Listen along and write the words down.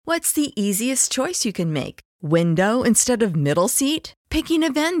What's the easiest choice you can make? Window instead of middle seat? Picking a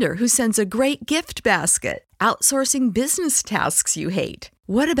vendor who sends a great gift basket? Outsourcing business tasks you hate?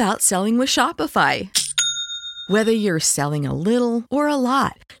 What about selling with Shopify? Whether you're selling a little or a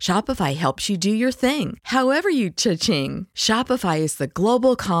lot, Shopify helps you do your thing, however you cha-ching. Shopify is the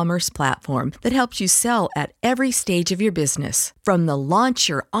global commerce platform that helps you sell at every stage of your business. From the launch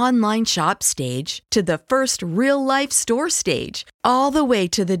your online shop stage to the first real-life store stage, all the way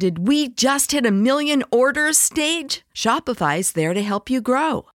to the did we just hit a million orders stage. Shopify's there to help you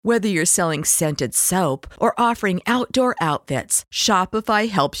grow. Whether you're selling scented soap or offering outdoor outfits, Shopify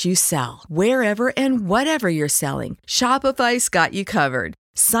helps you sell. Wherever and whatever you're selling, Shopify's got you covered.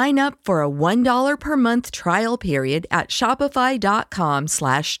 Sign up for a $1 per month trial period at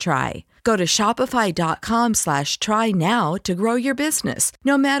shopify.com/try. Go to shopify.com/try now to grow your business,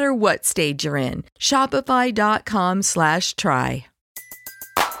 no matter what stage you're in. Shopify.com/try.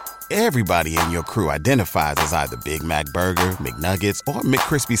 Everybody in your crew identifies as either Big Mac Burger, McNuggets, or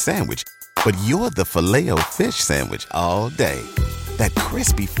McCrispy Sandwich. But you're the Filet-O-Fish Sandwich all day. That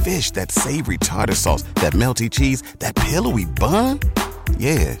crispy fish, that savory tartar sauce, that melty cheese, that pillowy bun.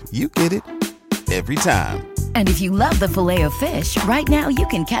 Yeah, you get it. Every time. And if you love the Filet-O-Fish, right now you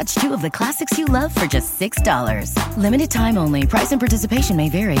can catch two of the classics you love for just $6. Limited time only. Price and participation may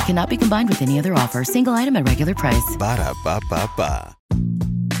vary. Cannot be combined with any other offer. Single item at regular price. Ba-da-ba-ba-ba.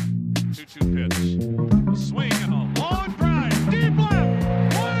 2-2 pitch. A swing and a long drive. Deep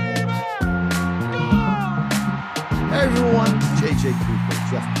left. Way back. Gone! Hey everyone, JJ Cooper,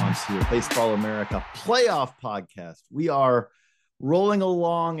 Jeff Ponce here, Baseball America Playoff Podcast. We are rolling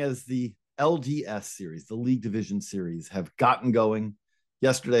along as the LDS series, the League Division Series, have gotten going.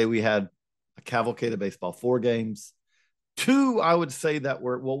 Yesterday we had a cavalcade of baseball, 4 games. 2, I would say that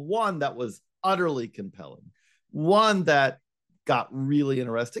were, well, 1 that was utterly compelling. 1 that got really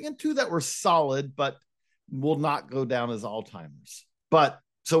interesting, and 2 that were solid, but will not go down as all-timers. But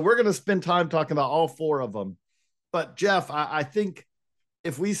so we're going to spend time talking about all 4 of them. But Jeff, I think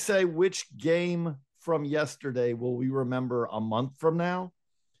if we say which game from yesterday will we remember a month from now,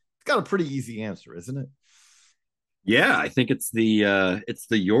 it's got a pretty easy answer, isn't it? Yeah, I think it's the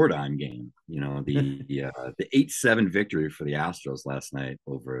Jordan game. You know, the 8-7 victory for the Astros last night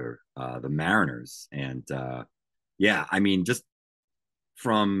over the Mariners, and yeah, I mean, just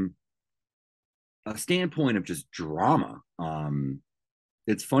from a standpoint of just drama,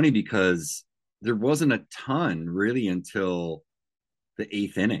 it's funny because there wasn't a ton really until the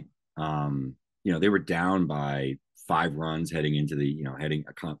 8th inning. You know, they were down by 5 runs heading into the, you know, heading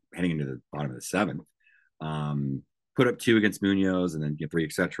into the bottom of the 7th. Put up 2 against Munoz and then get 3,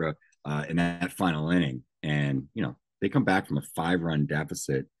 etc. In that final inning, and you know they come back from a 5-run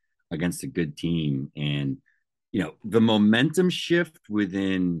deficit against a good team, and you know the momentum shift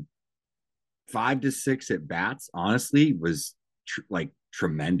within 5 to 6 at bats, honestly, was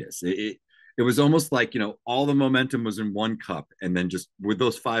tremendous. It was almost like, you know, all the momentum was in one cup, and then just with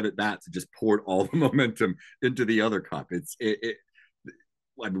those 5 at bats, it just poured all the momentum into the other cup. I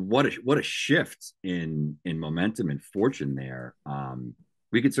mean, what a shift in momentum and fortune there.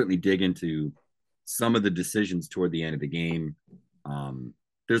 We could certainly dig into some of the decisions toward the end of the game.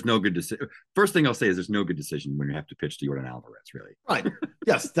 There's no good decision. First thing I'll say is there's no good decision when you have to pitch to Jordan Alvarez, really. Right.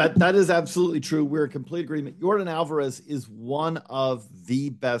 Yes, that is absolutely true. We're in complete agreement. Jordan Alvarez is one of the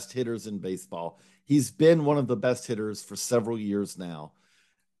best hitters in baseball. He's been one of the best hitters for several years now.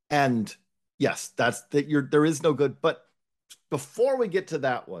 And yes, there is no good. But before we get to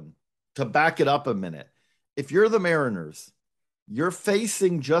that one, to back it up a minute, if you're the Mariners, you're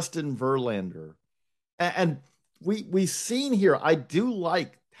facing Justin Verlander. And we've seen here, I do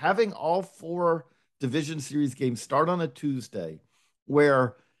like having all 4 division series games start on a Tuesday,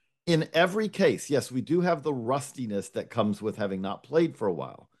 where in every case, yes, we do have the rustiness that comes with having not played for a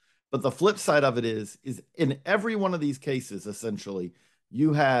while. But the flip side of it is in every one of these cases, essentially,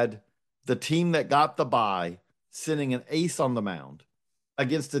 you had the team that got the bye sending an ace on the mound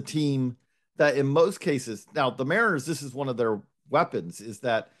against a team that in most cases, now the Mariners, this is one of their weapons, is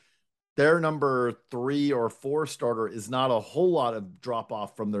that their number 3 or 4 starter is not a whole lot of drop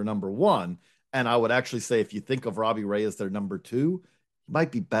off from their number 1. And I would actually say, if you think of Robbie Ray as their number 2, he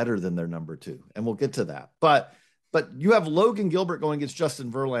might be better than their number 2. And we'll get to that. But you have Logan Gilbert going against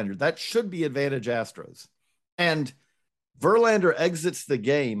Justin Verlander. That should be advantage Astros. And Verlander exits the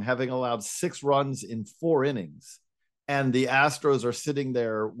game having allowed 6 runs in 4 innings. And the Astros are sitting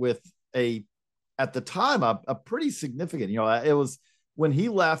there with at the time, a pretty significant, you know, it was, when he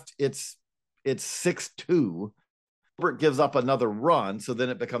left, it's 6-2. Gilbert gives up another run, so then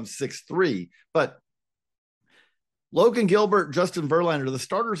it becomes 6-3. But Logan Gilbert, Justin Verlander, the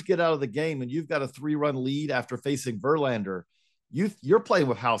starters get out of the game, and you've got a 3-run lead after facing Verlander. You're playing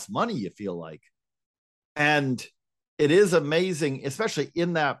with house money, you feel like. And it is amazing, especially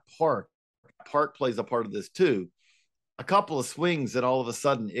in that park. Park plays a part of this too. A couple of swings and all of a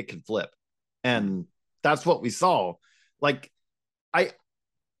sudden it can flip. And that's what we saw. Like,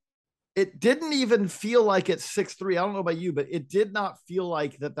 it didn't even feel like it's 6-3. I don't know about you, but it did not feel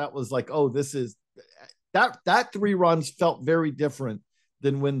like that was like, oh, this is that 3 runs felt very different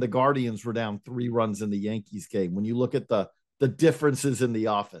than when the Guardians were down 3 runs in the Yankees game. When you look at the differences in the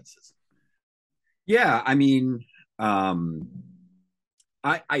offenses. Yeah. I mean, I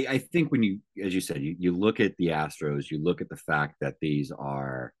think when you, as you said, you look at the Astros, you look at the fact that these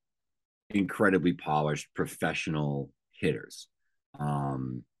are incredibly polished professional hitters.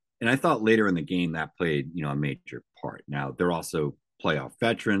 And I thought later in the game that played, a major part. Now they're also playoff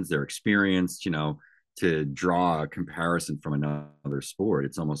veterans, they're experienced, to draw a comparison from another sport.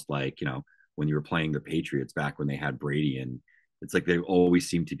 It's almost like, when you were playing the Patriots back when they had Brady, and it's like they always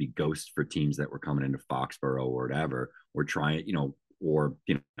seemed to be ghosts for teams that were coming into Foxborough or whatever, or trying,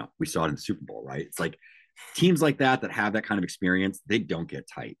 we saw it in the Super Bowl, right? It's like teams like that have that kind of experience, they don't get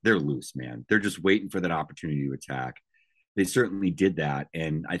tight. They're loose, man. They're just waiting for that opportunity to attack. They certainly did that.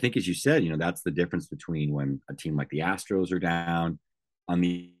 And I think, as you said, that's the difference between when a team like the Astros are down, on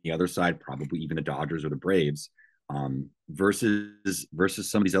the other side, probably even the Dodgers or the Braves, versus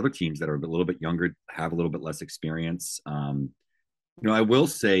some of these other teams that are a little bit younger, have a little bit less experience. I will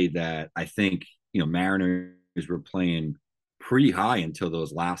say that I think, Mariners were playing pretty high until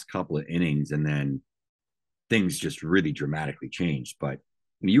those last couple of innings, and then things just really dramatically changed. But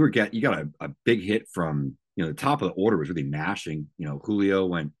you got a big hit from, the top of the order was really mashing. Julio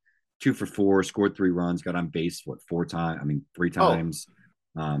went 2 for 4, scored 3 runs, got on base 3 times.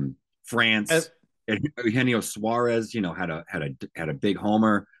 France and Eugenio Suarez, had a big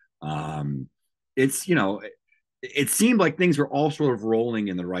homer. It's it seemed like things were all sort of rolling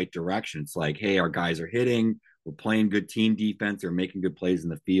in the right direction. It's like, hey, our guys are hitting, we're playing good team defense, they're making good plays in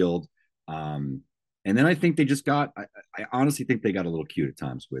the field. And then I think they just I honestly think they got a little cute at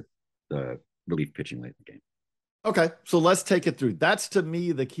times with the relief pitching late in the game. Okay, so let's take it through. That's, to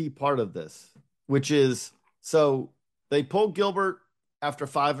me, the key part of this, which is, so they pulled Gilbert after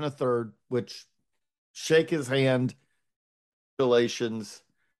 5 1/3, which, shake his hand, congratulations,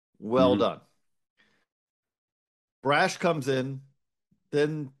 well done. Brash comes in,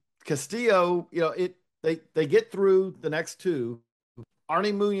 then Castillo, they get through the next 2.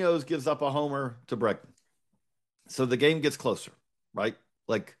 Arnie Munoz gives up a homer to Bregman. So the game gets closer, right?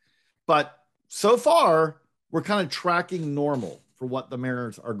 But so far, we're kind of tracking normal for what the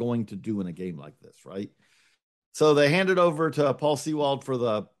Mariners are going to do in a game like this, right? So they hand it over to Paul Sewald for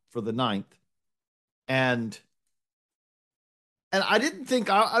the 9th. And I didn't think,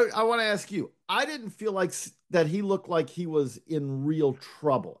 I want to ask you, I didn't feel like that he looked like he was in real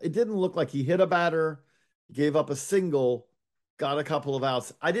trouble. It didn't look like he hit a batter, gave up a single, got a couple of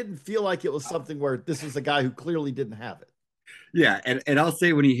outs. I didn't feel like it was something where this was a guy who clearly didn't have it. Yeah, and I'll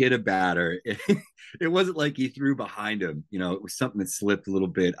say when he hit a batter, it wasn't like he threw behind him. It was something that slipped a little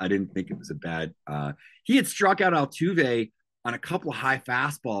bit. I didn't think it was a bad. He had struck out Altuve on a couple of high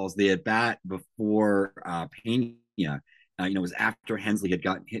fastballs they had bat before Pena. It was after Hensley had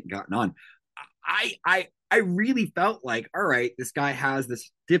gotten on. I really felt like, all right, this guy has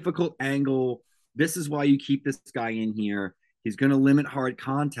this difficult angle. This is why you keep this guy in here. He's going to limit hard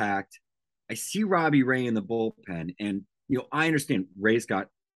contact. I see Robbie Ray in the bullpen, and I understand Ray's got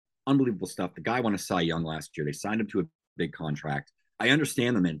unbelievable stuff. The guy won a Cy Young last year. They signed him to a big contract. I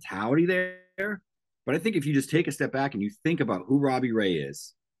understand the mentality there, but I think if you just take a step back and you think about who Robbie Ray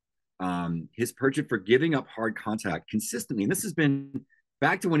is, his penchant for giving up hard contact consistently, and this has been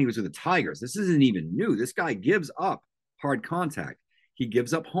back to when he was with the Tigers. This isn't even new. This guy gives up hard contact. He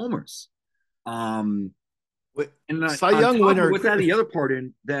gives up homers. Cy Young winner. What's that? The other part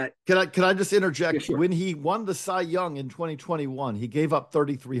in that? Can I just interject? Yeah, sure. When he won the Cy Young in 2021, he gave up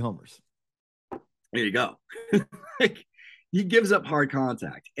 33 homers. There you go. He gives up hard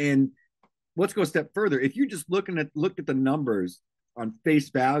contact. And let's go a step further. If you just looked at the numbers on face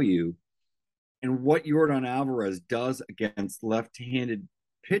value and what Yordan Alvarez does against left-handed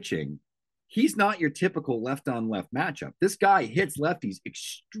pitching, he's not your typical left-on-left matchup. This guy hits lefties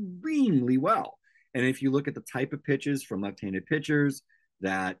extremely well. And if you look at the type of pitches from left-handed pitchers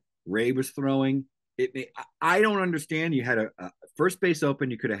that Ray was throwing, I don't understand. You had a first base open.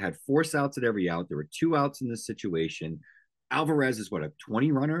 You could have had 4 outs at every out. There were 2 outs in this situation. Alvarez is what, a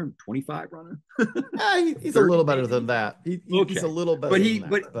 20 runner, 25 runner? He's a little better than that. He's a little better than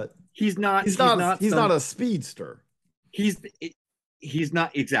that. But he's not. He's not a speedster. he's he's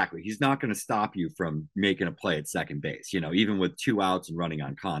not exactly. He's not going to stop you from making a play at second base. Even with 2 outs and running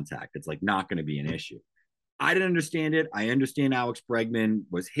on contact, it's like not going to be an issue. I didn't understand it. I understand Alex Bregman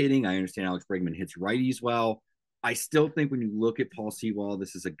was hitting. I understand Alex Bregman hits righties well. I still think when you look at Paul Sewald,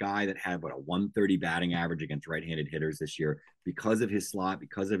 this is a guy that had a 130 batting average against right-handed hitters this year because of his slot,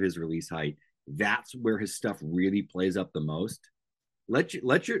 because of his release height. That's where his stuff really plays up the most. Let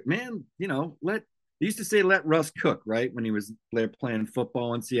your man, let they used to say let Russ cook, right? When he was there playing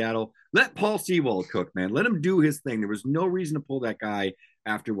football in Seattle. Let Paul Sewald cook, man. Let him do his thing. There was no reason to pull that guy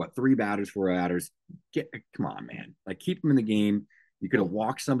after 3 batters, 4 batters. Come on, man. Like, keep him in the game. You could have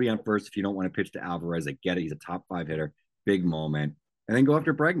walked somebody on first if you don't want to pitch to Alvarez. I get it. He's a top 5 hitter. Big moment. And then go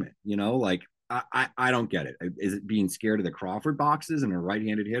after Bregman. I don't get it. Is it being scared of the Crawford boxes and a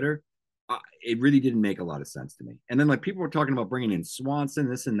right-handed hitter? It really didn't make a lot of sense to me. And then people were talking about bringing in Swanson,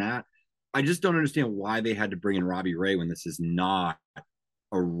 this and that. I just don't understand why they had to bring in Robbie Ray when this is not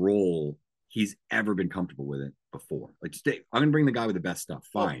a role he's ever been comfortable with it before. Like, I'm going to bring the guy with the best stuff,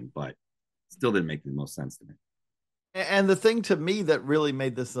 fine, but still didn't make the most sense to me. And the thing to me that really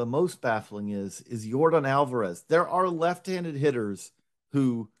made this the most baffling is Yordan Alvarez. There are left-handed hitters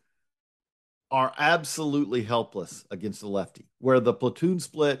who are absolutely helpless against the lefty, where the platoon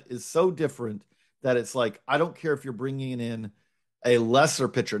split is so different that it's like, I don't care if you're bringing in a lesser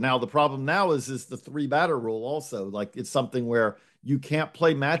pitcher. Now, the problem now is the 3-batter rule also. Like, it's something where you can't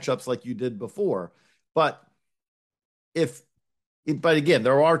play matchups like you did before. But again,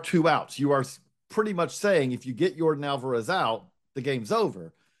 there are 2 outs. You are pretty much saying if you get Yordan Alvarez out, the game's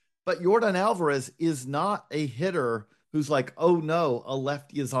over. But Yordan Alvarez is not a hitter who's like, oh no, a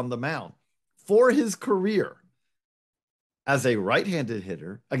lefty is on the mound. For his career as a right-handed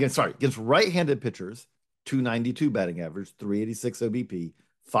hitter, against right-handed pitchers, 292 batting average, 386 OBP,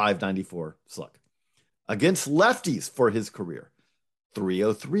 594 slug. Against lefties for his career,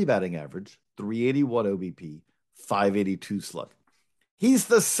 303 batting average, 381 OBP, 582 slug. He's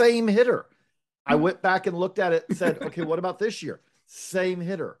the same hitter. I went back and looked at it and said, okay, what about this year? Same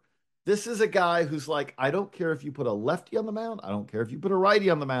hitter. This is a guy who's like, I don't care if you put a lefty on the mound. I don't care if you put a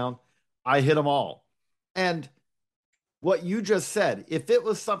righty on the mound. I hit them all. And what you just said, if it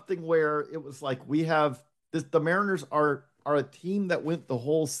was something where it was like, we have this, the Mariners are a team that went the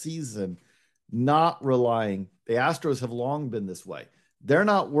whole season not relying. The Astros have long been this way. They're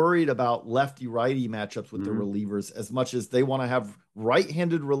not worried about lefty-righty matchups with their relievers as much as they want to have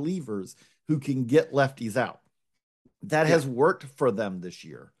right-handed relievers who can get lefties out. That has worked for them this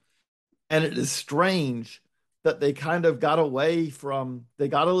year. And it is strange that they kind of got away from, they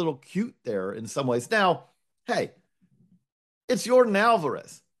got a little cute there in some ways. Now, hey, it's Yordan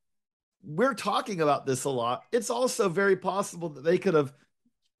Alvarez. We're talking about this a lot. It's also very possible that they could have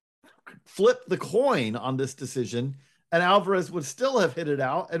flipped the coin on this decision and Alvarez would still have hit it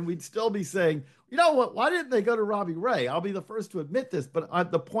out, and we'd still be saying, you know what, why didn't they go to Robbie Ray? I'll be the first to admit this, but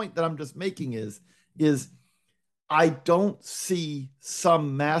the point that I'm just making is I don't see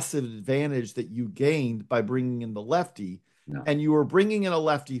some massive advantage that you gained by bringing in the lefty. No. And you were bringing in a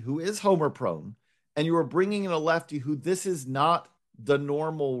lefty who is homer prone, and you were bringing in a lefty who this is not the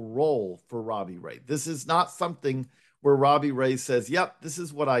normal role for Robbie Ray. This is not something where Robbie Ray says, yep, this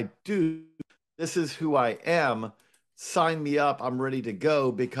is what I do. This is who I am. Sign me up. I'm ready to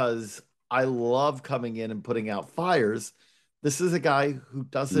go because I love coming in and putting out fires. This is a guy who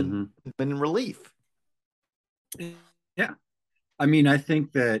doesn't been in relief. Yeah. I mean, I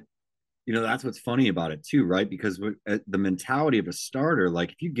think that, that's what's funny about it too, right? Because the mentality of a starter,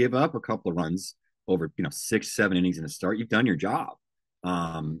 like if you give up a couple of runs over, 6, 7 innings in a start, you've done your job.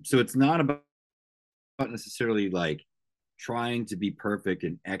 So it's not about necessarily like trying to be perfect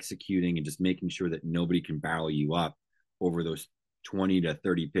and executing and just making sure that nobody can barrel you up over those 20 to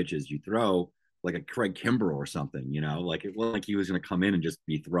 30 pitches you throw, like a Craig Kimbrell or something, like it wasn't like he was going to come in and just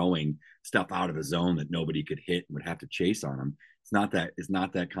be throwing stuff out of the zone that nobody could hit and would have to chase on him. It's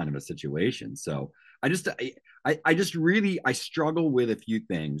not that kind of a situation. So I struggle with a few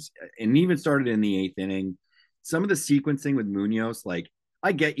things, and even started in the 8th inning. Some of the sequencing with Munoz, like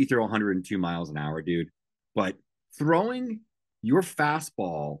I get you throw 102 miles an hour, dude, but throwing your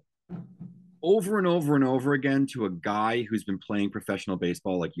fastball over and over and over again to a guy who's been playing professional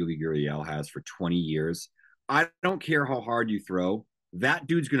baseball like Yuli Gurriel has for 20 years, I don't care how hard you throw, that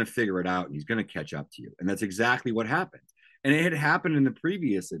dude's going to figure it out and he's going to catch up to you. And that's exactly what happened. And it had happened in the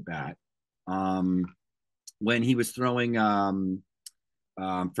previous at bat when he was throwing,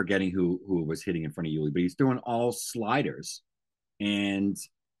 forgetting who was hitting in front of Yuli, but he's doing all sliders. And it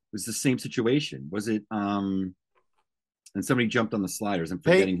was the same situation. Was it, and somebody jumped on the sliders. I'm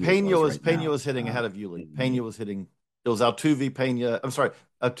forgetting Pena was hitting ahead of Yuli. Pena was hitting It was Altuve Pena. I'm sorry,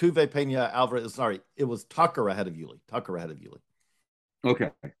 Altuve Pena Alvarez. Sorry, it was Tucker ahead of Yuli. Tucker ahead of Yuli.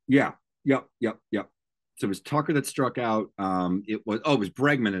 Okay. Yeah. Yep. So it was Tucker that struck out. It was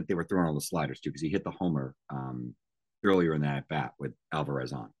Bregman that they were throwing all the sliders to because he hit the homer earlier in that at bat with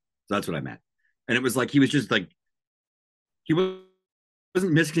Alvarez on. So that's what I meant. And it was like he was just like he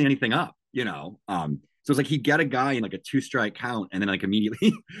wasn't mixing anything up, you know. So it's like he'd get a guy in like a 2-strike count and then like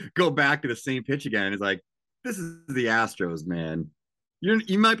immediately go back to the same pitch again. And it's like, this is the Astros, man.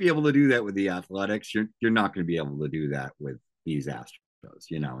 You might be able to do that with the Athletics. You're not going to be able to do that with these Astros,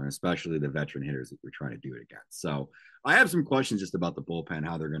 you know, and especially the veteran hitters that we're trying to do it against. So I have some questions just about the bullpen,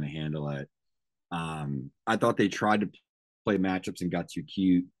 how they're going to handle it. I thought they tried to play matchups and got too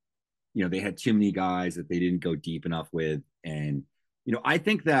cute. You know, they had too many guys that they didn't go deep enough with. And, you know, I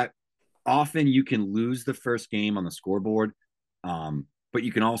think that often you can lose the first game on the scoreboard, but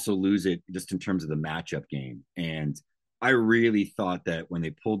you can also lose it just in terms of the matchup game. And I really thought that when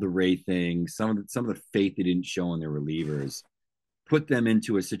they pulled the Ray thing, some of the faith they didn't show in their relievers put them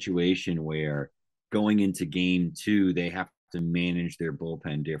into a situation where going into game 2, they have to manage their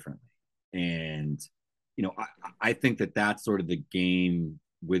bullpen differently. And, you know, I think that that's sort of the game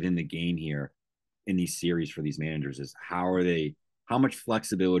within the game here in these series for these managers is how much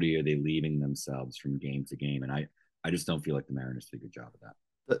flexibility are they leaving themselves from game to game? And I just don't feel like the Mariners did a good job of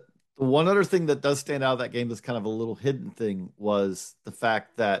that. The one other thing that does stand out of that game that's kind of a little hidden thing was the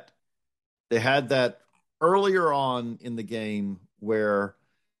fact that they had that earlier on in the game where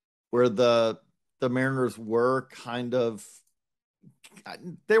the Mariners were kind of,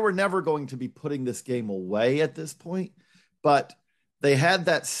 they were never going to be putting this game away at this point, but they had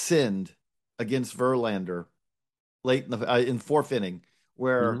that send against Verlander late in fourth inning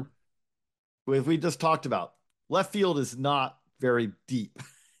where we just talked about left field is not very deep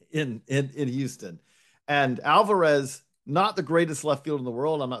in Houston, and Alvarez, not the greatest left field in the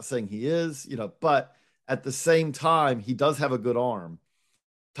world. I'm not saying he is, you know, but at the same time, he does have a good arm.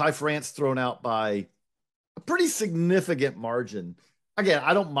 Ty France thrown out by a pretty significant margin. Again,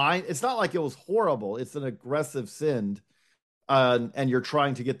 I don't mind. It's not like it was horrible. It's an aggressive send. And you're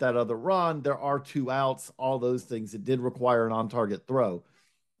trying to get that other run. There are 2 outs, all those things. It did require an on-target throw.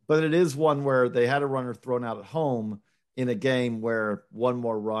 But it is one where they had a runner thrown out at home in a game where one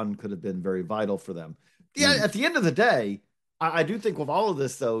more run could have been very vital for them. Yeah, at the end of the day, I do think with all of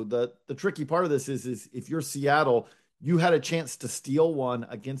this, though, the tricky part of this is if you're Seattle, you had a chance to steal one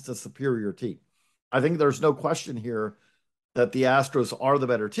against a superior team. I think there's no question here that the Astros are the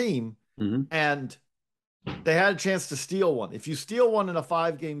better team. And they had a chance to steal one. If you steal one in a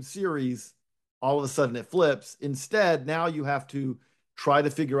 5-game series, all of a sudden it flips. Instead, now you have to try to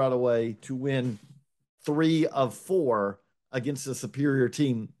figure out a way to win 3 of 4 against a superior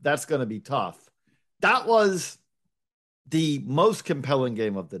team. That's going to be tough. That was the most compelling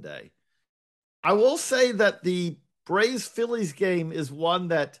game of the day. I will say that the Braves-Phillies game is one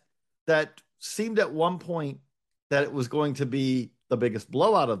that seemed at one point that it was going to be the biggest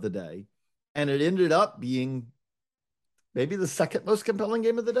blowout of the day. And it ended up being maybe the second most compelling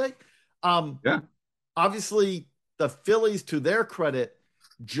game of the day. Obviously, the Phillies, to their credit,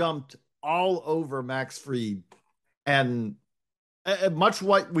 jumped all over Max Fried, and much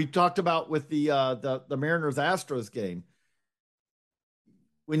what we talked about with the Mariners Astros game.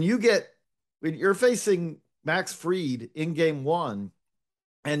 When you're facing Max Fried in game 1,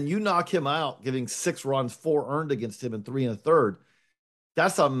 and you knock him out, giving 6 runs, 4 earned against him, and 3 1/3.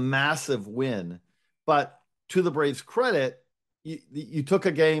 That's a massive win. But to the Braves' credit, you took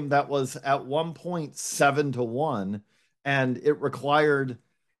a game that was at one point 7-1, and it required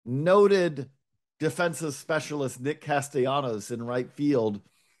noted defensive specialist Nick Castellanos in right field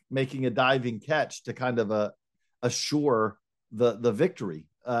making a diving catch to kind of assure the victory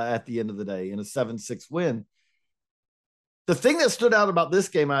at the end of the day in a 7-6 win. The thing that stood out about this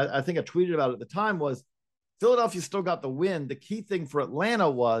game, I think I tweeted about it at the time, was Philadelphia still got the win. The key thing for Atlanta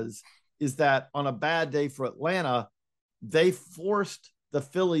is that on a bad day for Atlanta, they forced the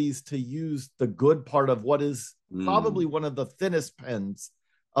Phillies to use the good part of what is probably one of the thinnest pens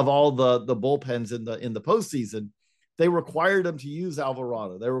of all the bullpens in the postseason. They required them to use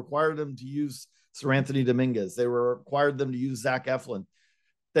Alvarado. They required them to use Sir Anthony Dominguez. They required them to use Zach Eflin.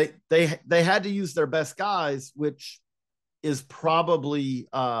 They had to use their best guys, which is probably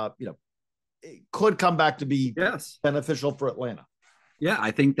it could come back to be beneficial for Atlanta. Yeah, I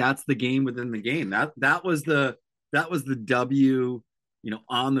think that's the game within the game. That was the W,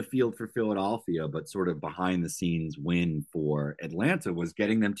 on the field for Philadelphia, but sort of behind the scenes win for Atlanta was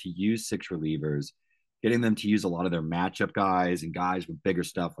getting them to use 6 relievers, getting them to use a lot of their matchup guys and guys with bigger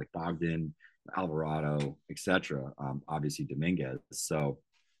stuff like Bogdan, Alvarado, etc. Obviously Dominguez. So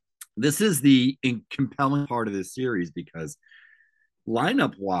this is the compelling part of this series because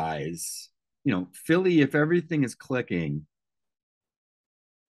lineup wise, Philly, if everything is clicking,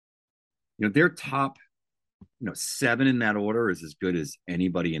 their top, 7 in that order is as good as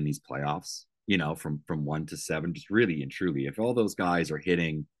anybody in these playoffs. From 1 to 7, just really and truly, if all those guys are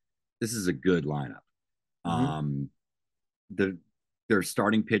hitting, this is a good lineup. Mm-hmm. Their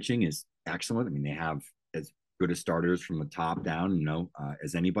starting pitching is excellent. I mean, they have as good as starters from the top down,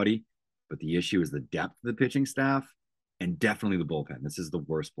 as anybody. But the issue is the depth of the pitching staff and definitely the bullpen. This is the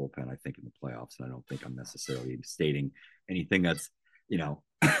worst bullpen, I think, in the playoffs. And I don't think I'm necessarily stating anything that's,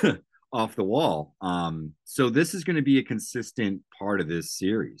 off the wall. So this is going to be a consistent part of this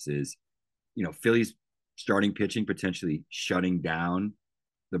series is, Philly's starting pitching potentially shutting down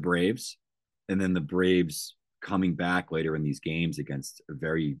the Braves, and then the Braves coming back later in these games against a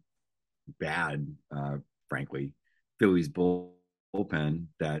very bad, frankly, Phillies bullpen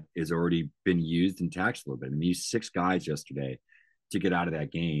that has already been used and taxed a little bit. I mean, they used 6 guys yesterday to get out of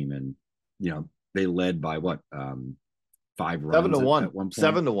that game, and they led by what 5 runs 7-1 at one point.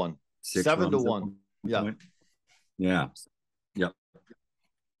 7-1 6 7-1 yeah point. Yep.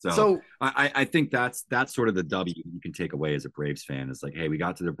 So I think that's sort of the W you can take away as a Braves fan. It's like, hey, we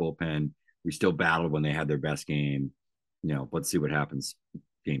got to their bullpen. We still battled when they had their best game. Let's see what happens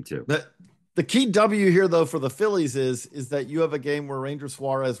game 2. The key W here, though, for the Phillies is that you have a game where Ranger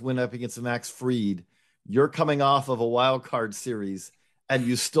Suarez went up against Max Fried. You're coming off of a wild card series, and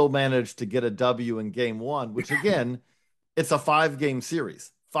you still managed to get a W in game 1, which, again, it's a 5-game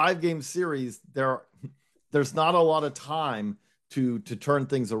series. 5-game series, there's not a lot of time to turn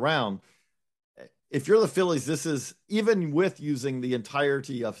things around. If you're the Phillies, this is, even with using the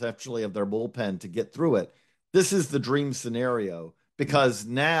entirety of essentially of their bullpen to get through it, this is the dream scenario, because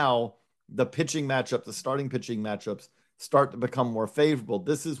now the pitching matchup, the starting pitching matchups start to become more favorable.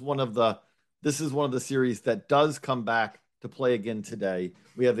 This is one of the series that does come back to play again today.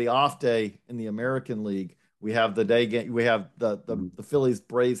 We have the off day in the American League. We have the day game. We have the Phillies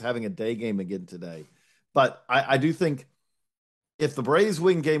Braves having a day game again today. But I do think if the Braves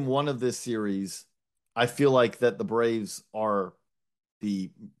win game 1 of this series, I feel like that the Braves are the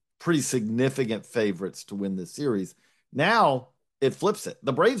pretty significant favorites to win this series. Now it flips it.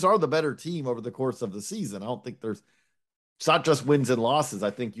 The Braves are the better team over the course of the season. I don't think it's not just wins and losses. I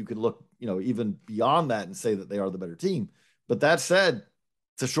think you could look, even beyond that and say that they are the better team. But that said,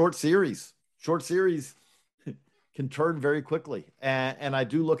 it's a short series. Short series can turn very quickly. And I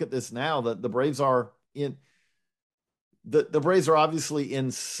do look at this now that the Braves are in the Braves are obviously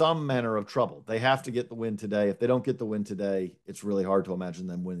in some manner of trouble. They have to get the win today. If they don't get the win today, it's really hard to imagine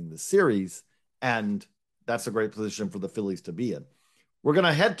them winning the series. And that's a great position for the Phillies to be in. We're going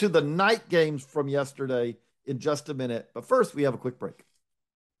to head to the night games from yesterday in just a minute. But first, we have a quick break.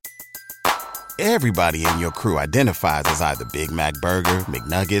 Everybody in your crew identifies as either Big Mac Burger,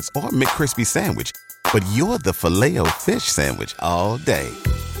 McNuggets, or McCrispy Sandwich. But you're the Filet-O-Fish Sandwich all day.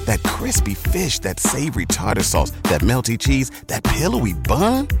 That crispy fish, that savory tartar sauce, that melty cheese, that pillowy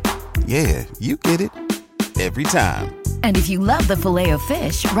bun. Yeah, you get it. Every time. And if you love the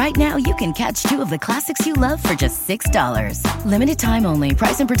Filet-O-Fish, right now you can catch 2 of the classics you love for just $6. Limited time only.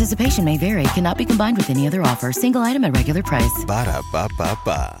 Price and participation may vary. Cannot be combined with any other offer. Single item at regular price.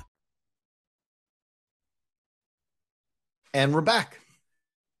 Ba-da-ba-ba-ba. And we're back.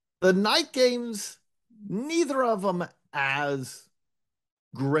 The night games, neither of them as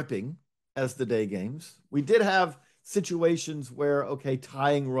gripping as the day games. We did have situations where,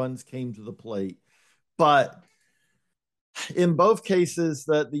 tying runs came to the plate. But in both cases,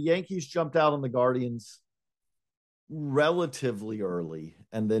 the Yankees jumped out on the Guardians relatively early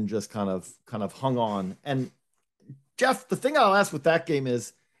and then just kind of hung on. And Jeff, the thing I'll ask with that game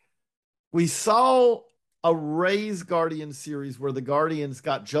is we saw a Rays Guardians series where the Guardians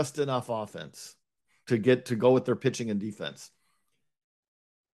got just enough offense to go with their pitching and defense.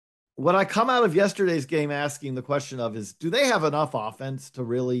 What I come out of yesterday's game asking the question of is, do they have enough offense to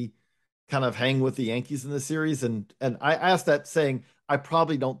really kind of hang with the Yankees in the series? And I asked that saying, I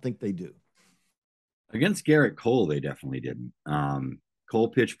probably don't think they do. Against Garrett Cole, they definitely didn't. Cole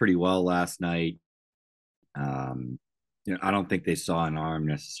pitched pretty well last night. I don't think they saw an arm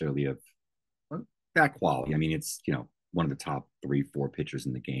necessarily of that quality. I mean, it's, one of the top 3-4 pitchers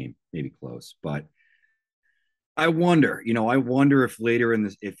in the game, maybe close. But I wonder if later in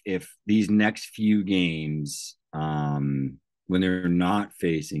this, if these next few games, when they're not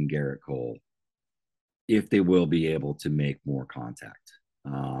facing Garrett Cole, if they will be able to make more contact.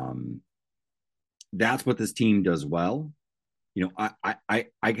 That's what this team does well. I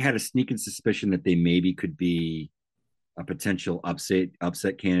had a sneaking suspicion that they maybe could be a potential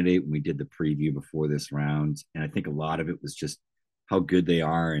upset candidate when we did the preview before this round, and I think a lot of it was just how good they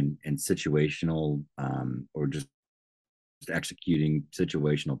are and situational, or just executing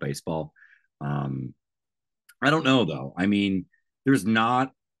situational baseball. I don't know though. I mean, there's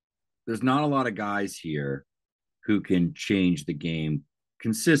not a lot of guys here who can change the game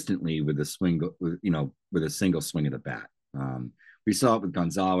consistently with a swing, with a single swing of the bat. We saw it with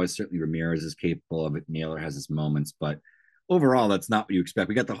Gonzalez. Certainly, Ramirez is capable of it. Naylor has his moments, but overall, that's not what you expect.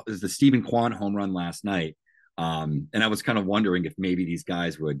 We got the Stephen Kwan home run last night, and I was kind of wondering if maybe these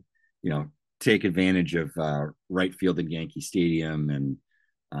guys would, take advantage of right field in Yankee Stadium and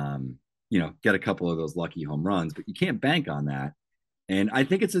get a couple of those lucky home runs. But you can't bank on that. And I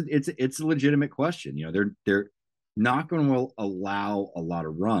think it's a legitimate question. They're not going to allow a lot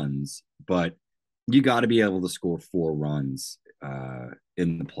of runs, but you got to be able to score 4 runs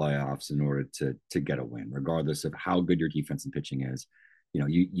in the playoffs in order to get a win, regardless of how good your defense and pitching is.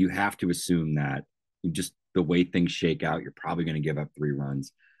 You have to assume that just the way things shake out, you're probably going to give up 3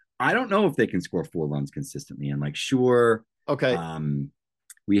 runs. I don't know if they can score 4 runs consistently. And sure, okay,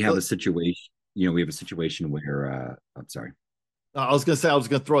 we have a situation. We have a situation where I'm sorry. I was going to say I was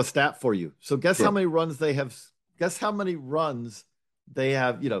going to throw a stat for you. So guess Sure. how many runs they have. Guess how many runs they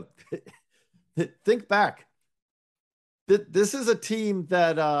have. Think back. This is a team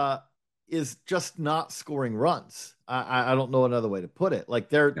that is just not scoring runs. I don't know another way to put it.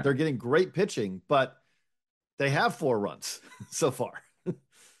 They're getting great pitching, but they have 4 runs so far.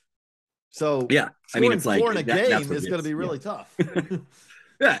 So yeah, I mean, it's 4 in a game is it going to is. be really tough.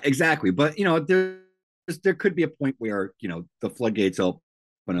 Yeah, exactly. But there could be a point where the floodgates open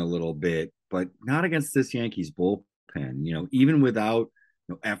a little bit, but not against this Yankees bullpen. Even without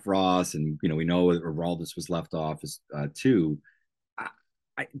Efros, and we know Aroldis was left off as too.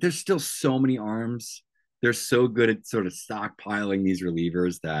 There's still so many arms. They're so good at sort of stockpiling these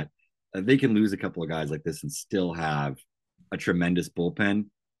relievers that they can lose a couple of guys like this and still have a tremendous bullpen.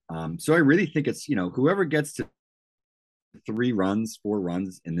 So I really think it's whoever gets to 3 runs, 4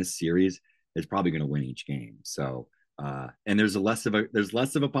 runs in this series is probably going to win each game. So and there's less of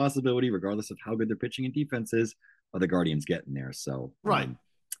a possibility, regardless of how good their pitching and defense is, of the Guardians getting there. So Right.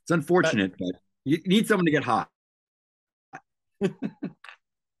 It's unfortunate, but you need someone to get hot.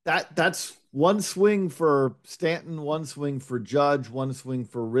 That's one swing for Stanton, one swing for Judge, one swing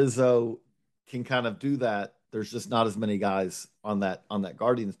for Rizzo can kind of do that. There's just not as many guys on that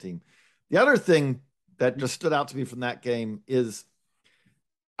Guardians team. The other thing that just stood out to me from that game is,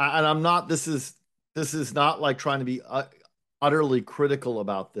 and I'm not, this is not like trying to be utterly critical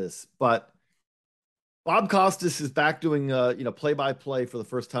about this, but Bob Costas is back doing play-by-play for the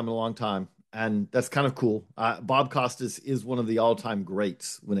first time in a long time, and that's kind of cool. Bob Costas is one of the all-time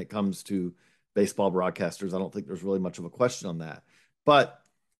greats when it comes to baseball broadcasters. I don't think there's really much of a question on that. But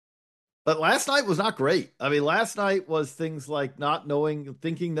last night was not great. I mean, last night was things like not knowing,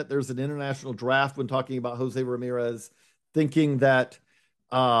 thinking that there's an international draft when talking about Jose Ramirez, thinking that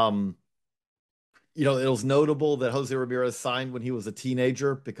it was notable that Jose Ramirez signed when he was a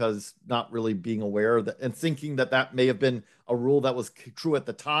teenager, because not really being aware that, and thinking that may have been a rule that was true at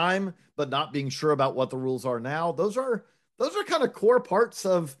the time, but not being sure about what the rules are now. Those are kind of core parts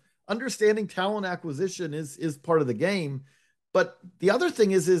of understanding talent acquisition is part of the game. But the other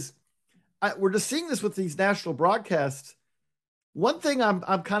thing is we're just seeing this with these national broadcasts. One thing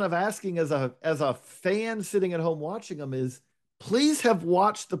I'm kind of asking as a fan sitting at home watching them is, please have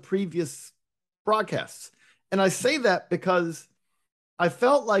watched the previous broadcasts. And I say that because I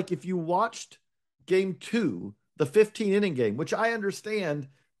felt like if you watched game 2, the 15-inning game, which I understand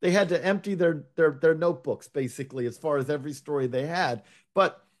they had to empty their notebooks basically as far as every story they had.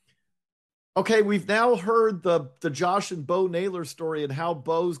 But okay, we've now heard the Josh and Bo Naylor story and how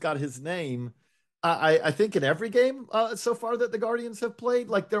Bo's got his name. I think in every game so far that the Guardians have played,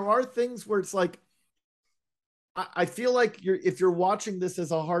 there are things where it's like, I feel like if you're watching this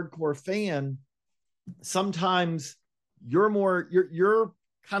as a hardcore fan, sometimes you're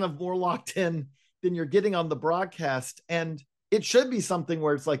kind of more locked in than you're getting on the broadcast. And it should be something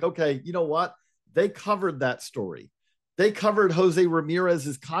where it's like, okay, you know what? They covered that story. They covered Jose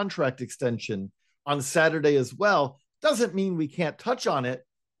Ramirez's contract extension on Saturday as well. Doesn't mean we can't touch on it,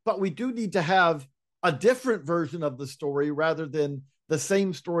 but we do need to have a different version of the story rather than the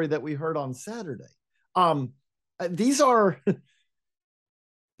same story that we heard on Saturday. These are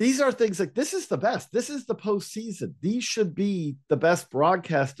things like, this is the best. This is the postseason. These should be the best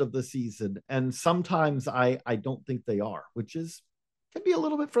broadcast of the season. And sometimes I don't think they are, which can be a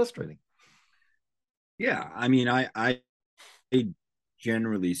little bit frustrating. Yeah. I mean, I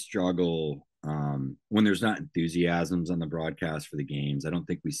generally struggle when there's not enthusiasms on the broadcast for the games. I don't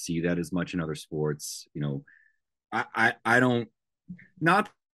think we see that as much in other sports. I don't, not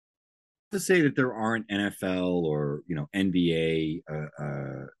to say that there aren't NFL or NBA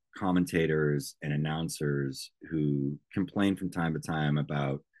commentators and announcers who complain from time to time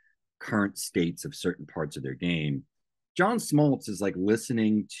about current states of certain parts of their game. John Smoltz is like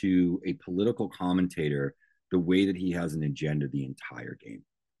listening to a political commentator the way that he has an agenda the entire game.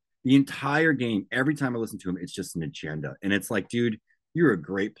 The entire game, every time I listen to him, it's just an agenda. And it's like, dude, you're a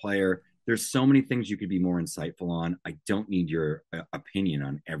great player. There's so many things you could be more insightful on. I don't need your opinion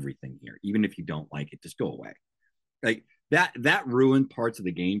on everything here. Even if you don't like it, just go away. Like that ruined parts of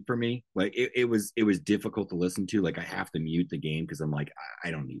the game for me. Like it was difficult to listen to. Like I have to mute the game because I'm like,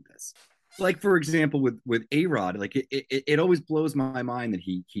 I don't need this. Like for example, with A-Rod, like it always blows my mind that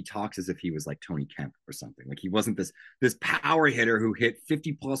he talks as if he was like Tony Kemp or something. Like he wasn't this power hitter who hit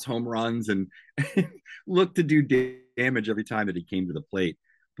 50 plus home runs and looked to do damage every time that he came to the plate.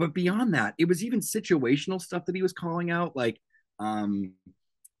 But beyond that, it was even situational stuff that he was calling out, like at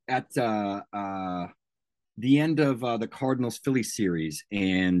the end of the Cardinals Philly series,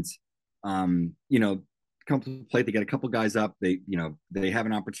 and come to the plate, they get a couple guys up, they have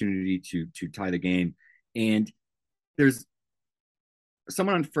an opportunity to tie the game, and there's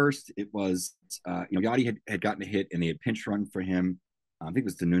someone on first. It was Yadi had gotten a hit and they had pinch run for him. I think it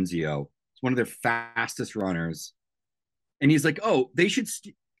was D'Annunzio. It's one of their fastest runners, and he's like, oh, they should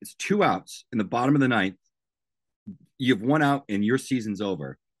it's 2 outs in the bottom of the ninth, you have 1 out and your season's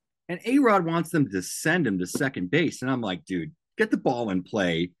over. And A-Rod wants them to send him to second base. And I'm like, dude, get the ball in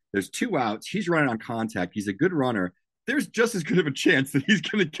play. There's 2 outs. He's running on contact. He's a good runner. There's just as good of a chance that he's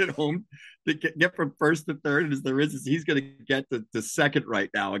going to get home to get from first to third as there is he's going to get to second right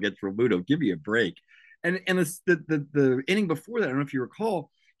now against Realmuto. Give me a break. And the inning before that, I don't know if you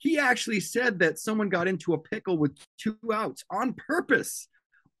recall, he actually said that someone got into a pickle with 2 outs on purpose.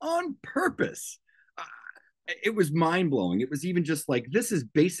 On purpose. It was mind-blowing. It was even just like, this is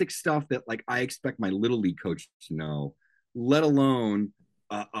basic stuff that like I expect my little league coach to know, let alone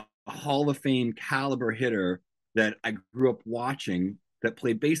a Hall of Fame caliber hitter that I grew up watching that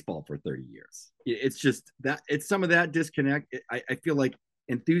played baseball for 30 years. It's just that it's some of that disconnect. I feel like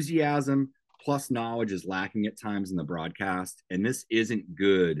enthusiasm plus knowledge is lacking at times in the broadcast, and this isn't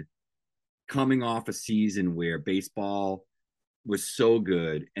good coming off a season where baseball was so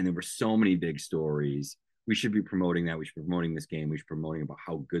good and there were so many big stories. We should be promoting that. We should be promoting this game. We should be promoting about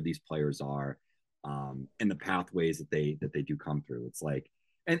how good these players are, and the pathways that they do come through. It's like,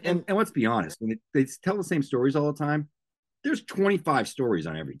 and let's be honest, when they tell the same stories all the time, there's 25 stories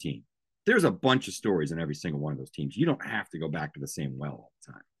on every team. There's a bunch of stories on every single one of those teams. You don't have to go back to the same well all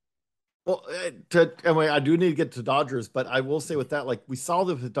the time. Well, anyway, I do need to get to Dodgers, but I will say with that, like we saw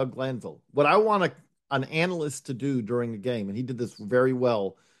this with Doug Glanville. What I want an analyst to do during a game, and he did this very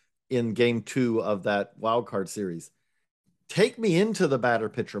well in game 2 of that wild card series, take me into the batter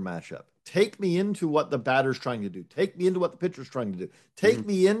pitcher matchup. Take me into what the batter's trying to do. Take me into what the pitcher's trying to do. Take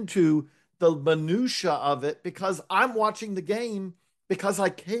me into the minutia of it, because I'm watching the game because I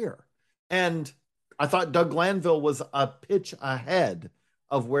care. And I thought Doug Glanville was a pitch ahead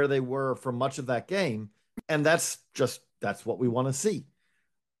of where they were for much of that game. And that's what we want to see.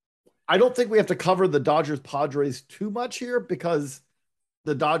 I don't think we have to cover the Dodgers Padres too much here, because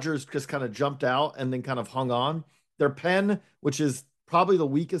the Dodgers just kind of jumped out and then kind of hung on. Their pen, which is probably the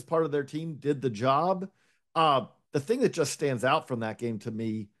weakest part of their team, did the job. The thing that just stands out from that game to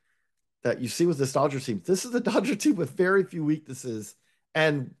me that you see with this Dodgers team, this is a Dodger team with very few weaknesses.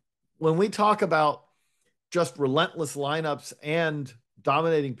 And when we talk about just relentless lineups and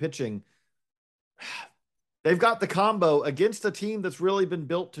dominating pitching, they've got the combo against a team that's really been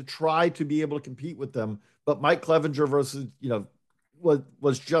built to try to be able to compete with them. But Mike Clevenger versus,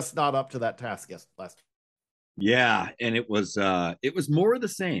 was just not up to that task last. Yeah, and it was more of the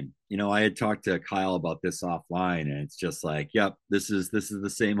same. I had talked to Kyle about this offline, and it's just like, yep, this is the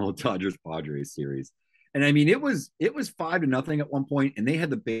same old Dodgers Padres series. And I mean, it was 5-0 at one point, and they had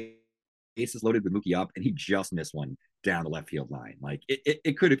the bases loaded with Mookie up, and he just missed one down the left field line. Like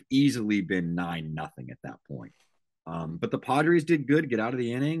it could have easily been 9-0 at that point. But the Padres did good, get out of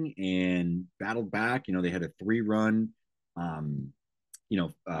the inning and battled back. They had a 3-run,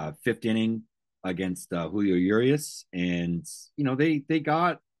 5th inning against Julio Urias, and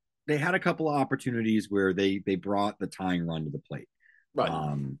they had a couple of opportunities where they brought the tying run to the plate.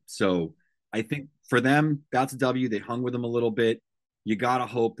 Right. So I think for them, that's a W. They hung with them a little bit. You gotta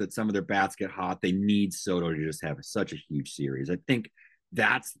hope that some of their bats get hot. They need Soto to just have such a huge series. I think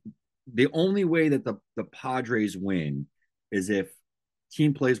that's the only way that the Padres win is if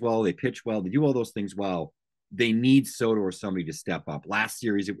team plays well, they pitch well, they do all those things well, they need Soto or somebody to step up. Last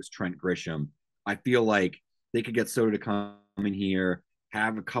series, it was Trent Grisham. I feel like they could get Soto to come in here,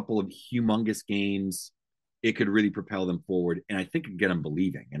 have a couple of humongous games. It could really propel them forward. And I think it could get them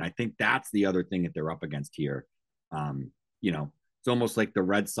believing. And I think that's the other thing that they're up against here. It's almost like the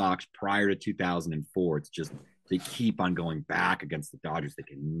Red Sox prior to 2004. It's just they keep on going back against the Dodgers. They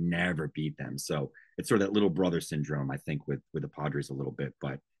can never beat them. So it's sort of that little brother syndrome, I think, with the Padres a little bit.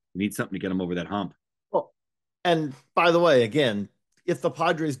 But you need something to get them over that hump. Well, and by the way, again, if the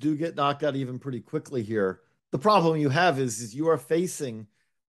Padres do get knocked out even pretty quickly here, the problem you have is you are facing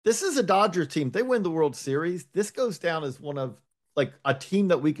 – this is a Dodger team. They win the World Series. This goes down as one of like a team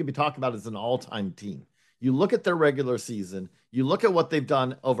that we could be talking about as an all-time team. You look at their regular season. You look at what they've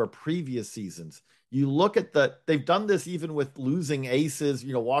done over previous seasons. You look at they've done this even with losing aces.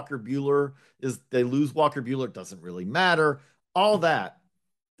 Walker Buehler they lose Walker Buehler. It doesn't really matter. All that.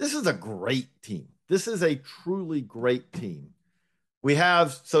 This is a great team. This is a truly great team.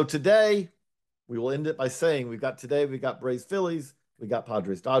 Today, we will end it by saying we got Braves Phillies. We got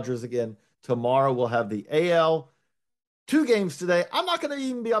Padres Dodgers again. Tomorrow we'll have the AL. 2 games today. I'm not going to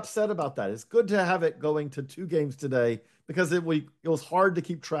even be upset about that. It's good to have it going to 2 games today because it was hard to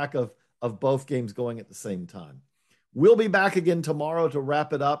keep track of both games going at the same time. We'll be back again tomorrow to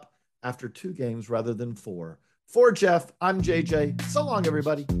wrap it up after 2 games rather than 4. For Jeff, I'm JJ. So long,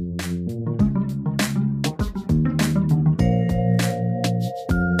 everybody.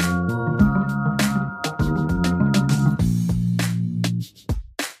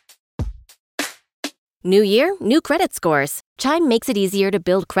 New year, new credit scores. Chime makes it easier to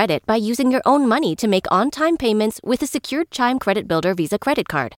build credit by using your own money to make on-time payments with a secured Chime Credit Builder Visa credit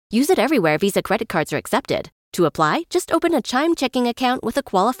card. Use it everywhere Visa credit cards are accepted. To apply, just open a Chime checking account with a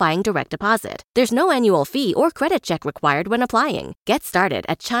qualifying direct deposit. There's no annual fee or credit check required when applying. Get started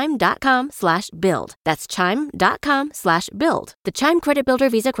at chime.com/build. That's chime.com/build. The Chime Credit Builder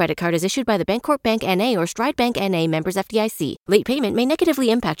Visa credit card is issued by the Bancorp Bank N.A. or Stride Bank N.A. members FDIC. Late payment may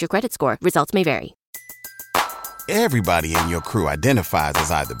negatively impact your credit score. Results may vary. Everybody in your crew identifies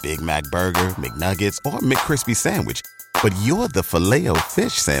as either Big Mac Burger, McNuggets, or McCrispy Sandwich. But you're the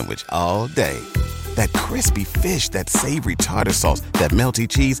Filet-O-Fish Sandwich all day. That crispy fish, that savory tartar sauce, that melty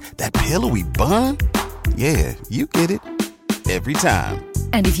cheese, that pillowy bun. Yeah, you get it. Every time.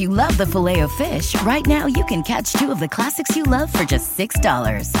 And if you love the Filet-O-Fish, right now you can catch 2 of the classics you love for just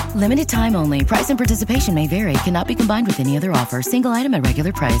 $6. Limited time only. Price and participation may vary. Cannot be combined with any other offer. Single item at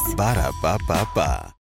regular price. Ba-da-ba-ba-ba.